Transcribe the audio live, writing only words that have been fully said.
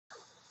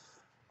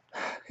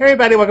Hey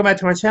everybody, welcome back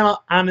to my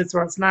channel. I'm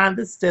Mr. 9.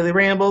 This is Daily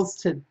Rambles.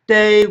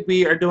 Today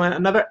we are doing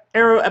another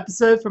Arrow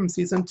episode from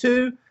season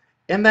 2,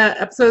 and that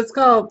episode is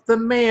called The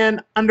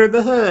Man Under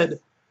the Hood.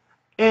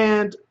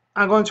 And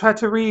I'm going to try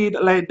to read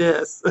like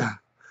this.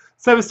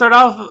 So we start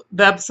off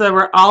the episode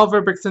where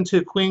Oliver breaks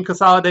into Queen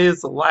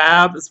Consolidated's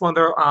lab. It's one of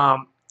their uh,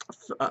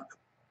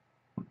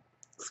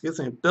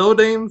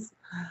 buildings,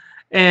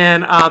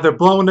 and they're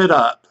blowing it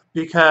up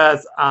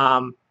because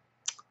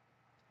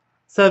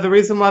so the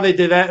reason why they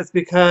do that is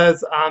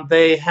because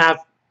they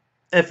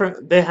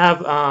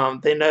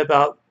know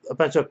about a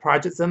bunch of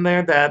projects in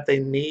there that they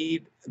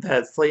need,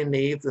 that Slade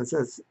needs, and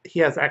since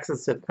he has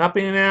access to the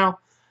company now,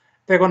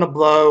 they're going to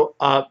blow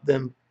up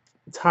the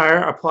entire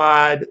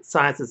applied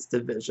sciences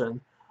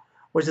division,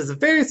 which is a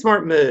very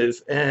smart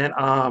move. And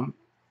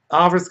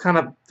Oliver's kind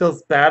of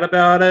feels bad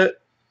about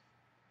it,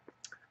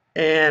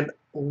 and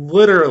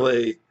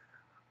literally,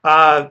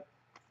 uh,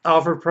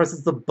 Oliver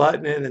presses the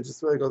button and it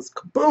just really goes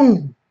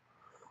kaboom,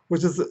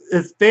 which is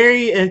it's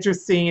very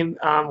interesting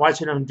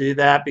watching him do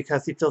that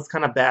because he feels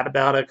kind of bad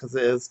about it because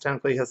it is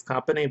technically his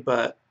company,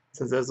 but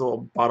since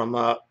Israel bottom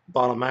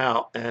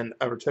out and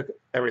overtook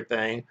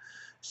everything,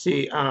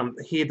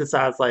 he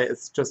decides like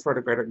it's just for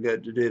the greater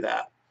good to do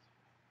that.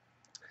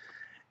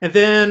 And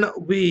then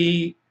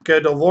we go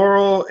to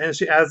Laurel, and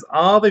she adds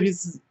all the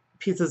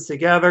pieces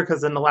together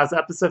because in the last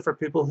episode, for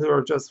people who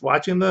are just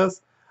watching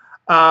this,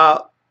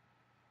 uh,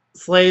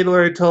 Slade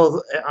literally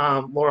tells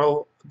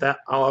Laurel that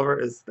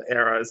Oliver is the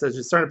Arrow. So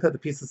she's starting to put the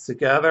pieces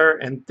together.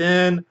 And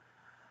then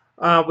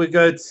we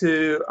go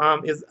to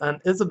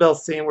an Isabel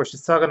scene where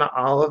she's talking to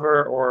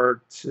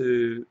Oliver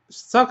she's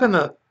talking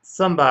to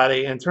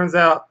somebody. And it turns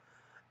out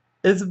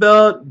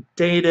Isabel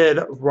dated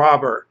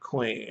Robert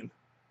Queen,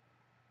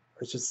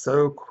 which is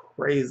so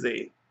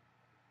crazy.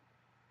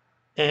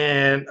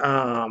 And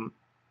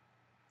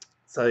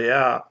so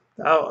yeah,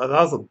 that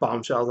was a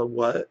bombshell. I was like,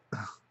 what?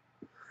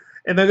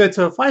 And then go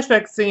to a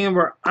flashback scene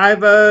where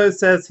Ivo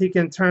says he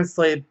can turn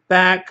Slade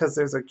back because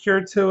there's a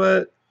cure to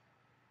it.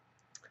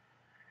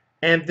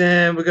 And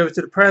then we go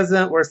to the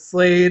present where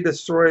Slade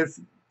destroys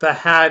the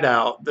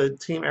hideout, the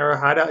Team Arrow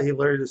hideout. He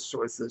literally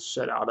destroys the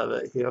shit out of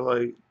it. He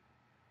like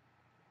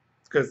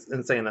goes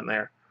insane in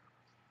there.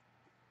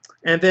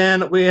 And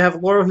then we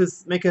have Laura,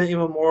 who's making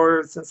even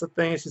more sense of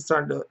things. She's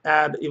starting to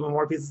add even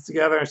more pieces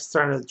together, and she's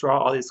starting to draw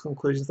all these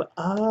conclusions. Like,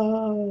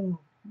 oh,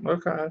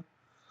 okay.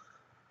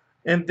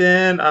 And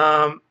then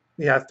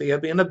you have Thea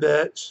being a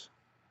bitch,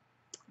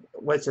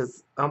 which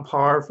is on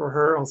par for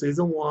her on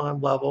season 1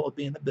 level of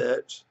being a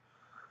bitch.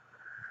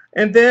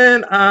 And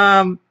then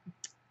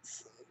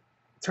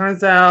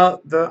turns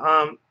out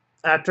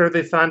after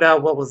they find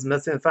out what was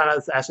missing, they found out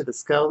it's actually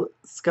the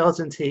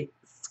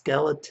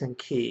skeleton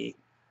key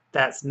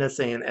that's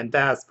missing, and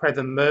that's probably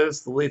the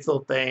most lethal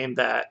thing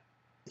that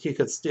he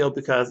could steal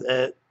because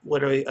it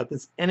literally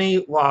opens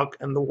any lock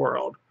in the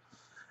world.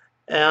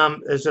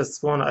 It's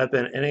just going to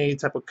open any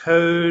type of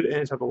code,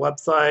 any type of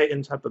website,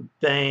 any type of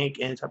bank,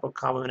 any type of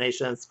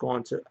combination. It's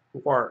going to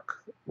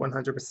work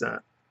 100%.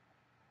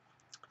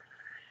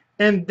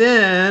 And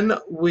then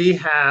we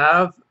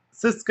have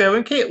Cisco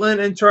and Caitlin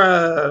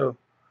intro.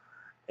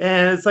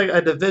 And it's like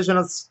a division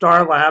of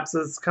Star Labs.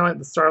 It's kind of like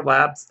the Star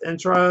Labs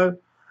intro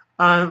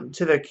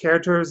to the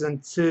characters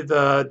and to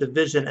the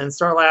division in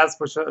Star Labs,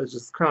 which is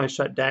just currently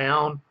shut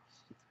down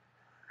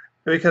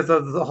because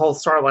of the whole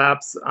Star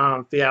Labs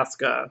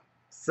fiasco.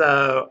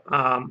 So,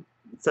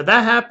 so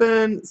that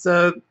happened.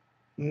 So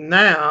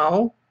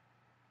now,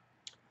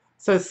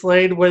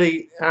 Slade, what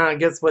he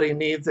gets what he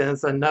needs, and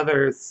it's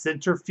another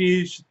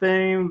centrifuge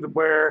thing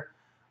where,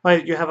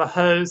 like, you have a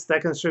host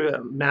that can shoot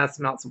mass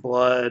amounts of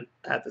blood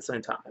at the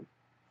same time.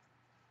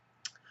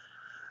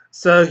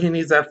 So he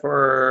needs that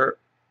for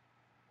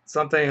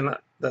something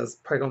that's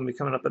probably going to be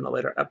coming up in a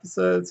later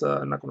episode. So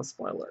I'm not going to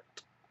spoil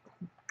it.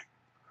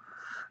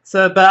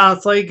 So,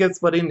 but Slade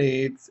gets what he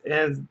needs,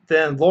 and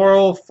then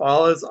Laurel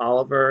follows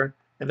Oliver,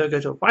 and they'll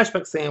go to a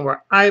flashback scene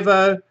where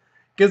Ivo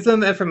gives them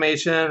the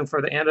information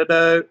for the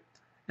antidote,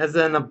 as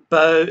then a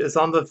boat is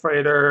on the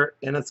freighter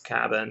in its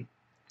cabin.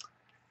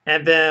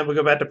 And then we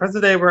go back to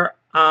present day where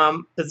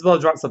Isabel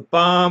drops a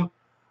bomb.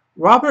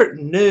 Robert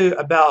knew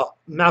about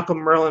Malcolm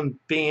Merlin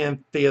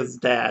being Thea's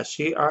dad.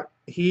 He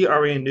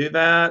already knew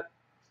that,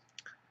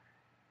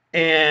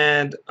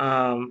 and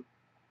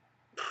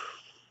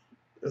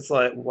it's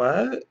like,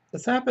 what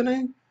is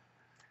happening?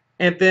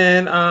 And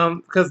then,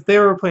 because they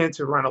were planning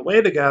to run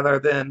away together,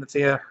 then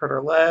Thea hurt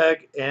her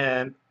leg,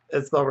 and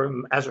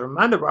Isabel, as a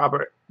reminder,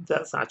 Robert,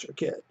 that's not your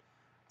kid.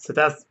 So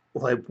that's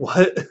like,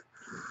 what?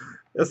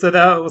 So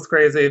that was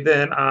crazy.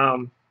 Then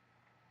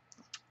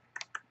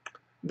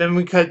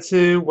we cut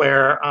to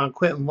where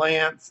Quentin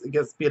Lance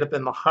gets beat up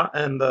in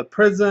the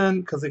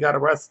prison because he got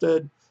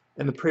arrested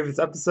in the previous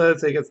episode,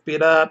 so he gets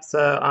beat up.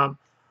 So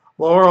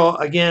Laurel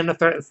again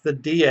threatens the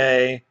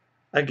DA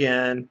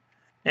again,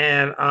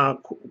 and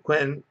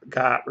Quentin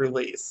got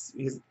released.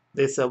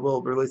 They said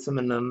we'll release him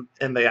in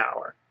the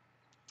hour.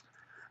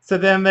 So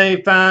then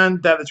they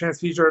find that the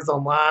transfuser is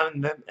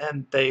online,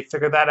 and they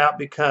figure that out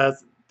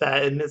because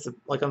that admits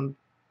like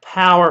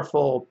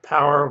powerful,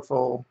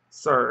 powerful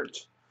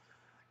surge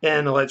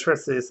in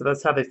electricity. So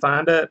that's how they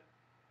find it.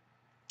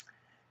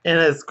 And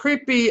it's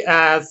creepy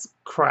as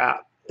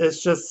crap.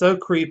 It's just so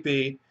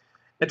creepy.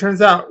 It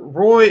turns out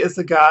Roy is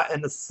the guy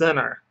in the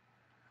center.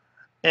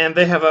 And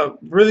they have a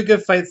really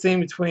good fight scene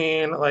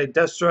between like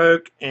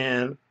Deathstroke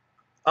and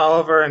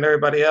Oliver and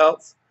everybody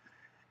else.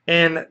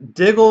 And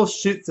Diggle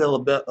shoots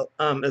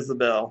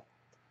Isabel.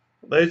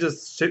 They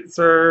just shoots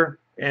her,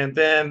 and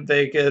then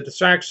they get a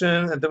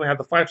distraction, and then we have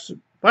the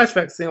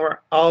flashback scene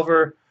where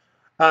Oliver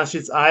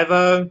shoots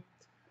Ivo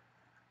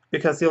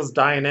because he was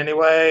dying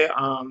anyway.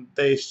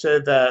 They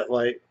showed that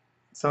like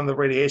some of the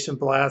radiation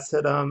blast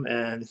hit him,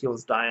 and he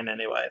was dying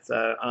anyway.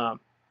 So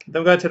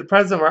then we go to the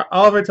present where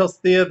Oliver tells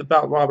Thea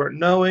about Robert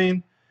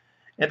knowing,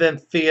 and then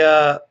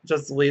Thea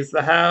just leaves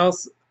the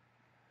house.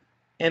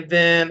 And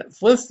then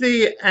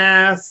Felicity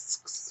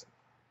asks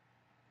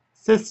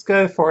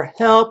Cisco for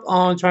help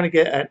on trying to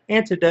get an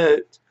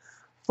antidote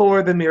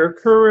for the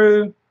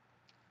Mirakuru.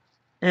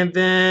 And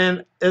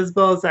then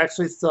Isabel is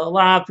actually still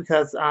alive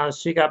because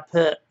she got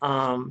put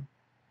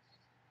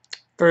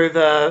through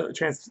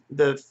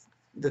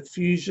the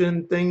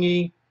fusion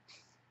thingy,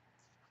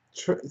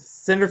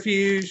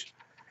 centrifuge,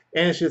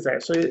 and she's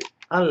actually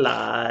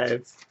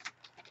alive.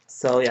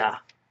 So yeah,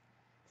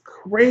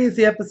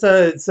 crazy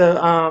episode.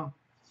 So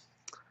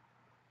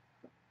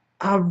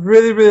I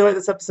really, really like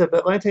this episode,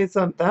 but let me tell you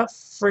something. That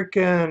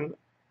freaking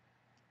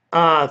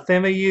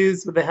thing they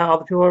used, but they had all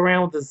the people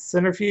around with the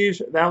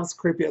centrifuge, that was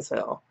creepy as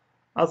hell.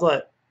 I was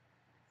like,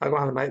 I'm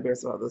going to have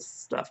nightmares about this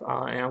stuff.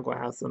 I am going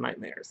to have some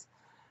nightmares.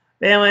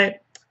 But anyway,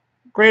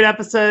 great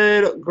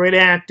episode, great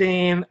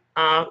acting,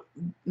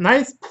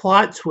 nice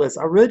plot twist.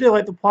 I really do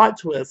like the plot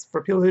twist.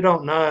 For people who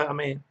don't know, I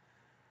mean,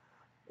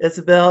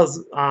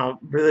 Isabel's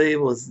really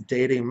was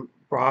dating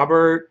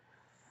Robert.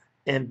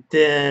 And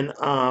then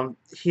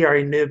he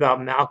already knew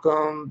about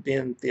Malcolm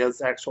being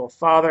Theo's actual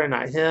father,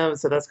 not him.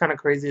 So that's kind of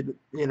crazy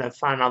to,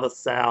 find all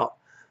this out.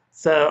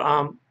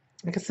 So,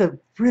 like I said,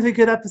 really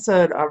good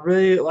episode. I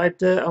really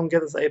liked it. I'm going to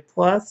give this A+,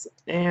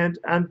 and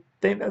I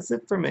think that's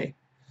it for me.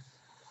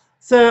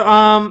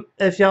 So,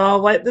 if y'all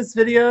like this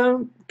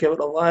video, give it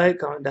a like,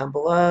 comment down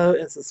below,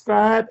 and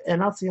subscribe.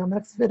 And I'll see you on the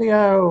next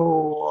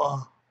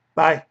video.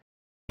 Bye.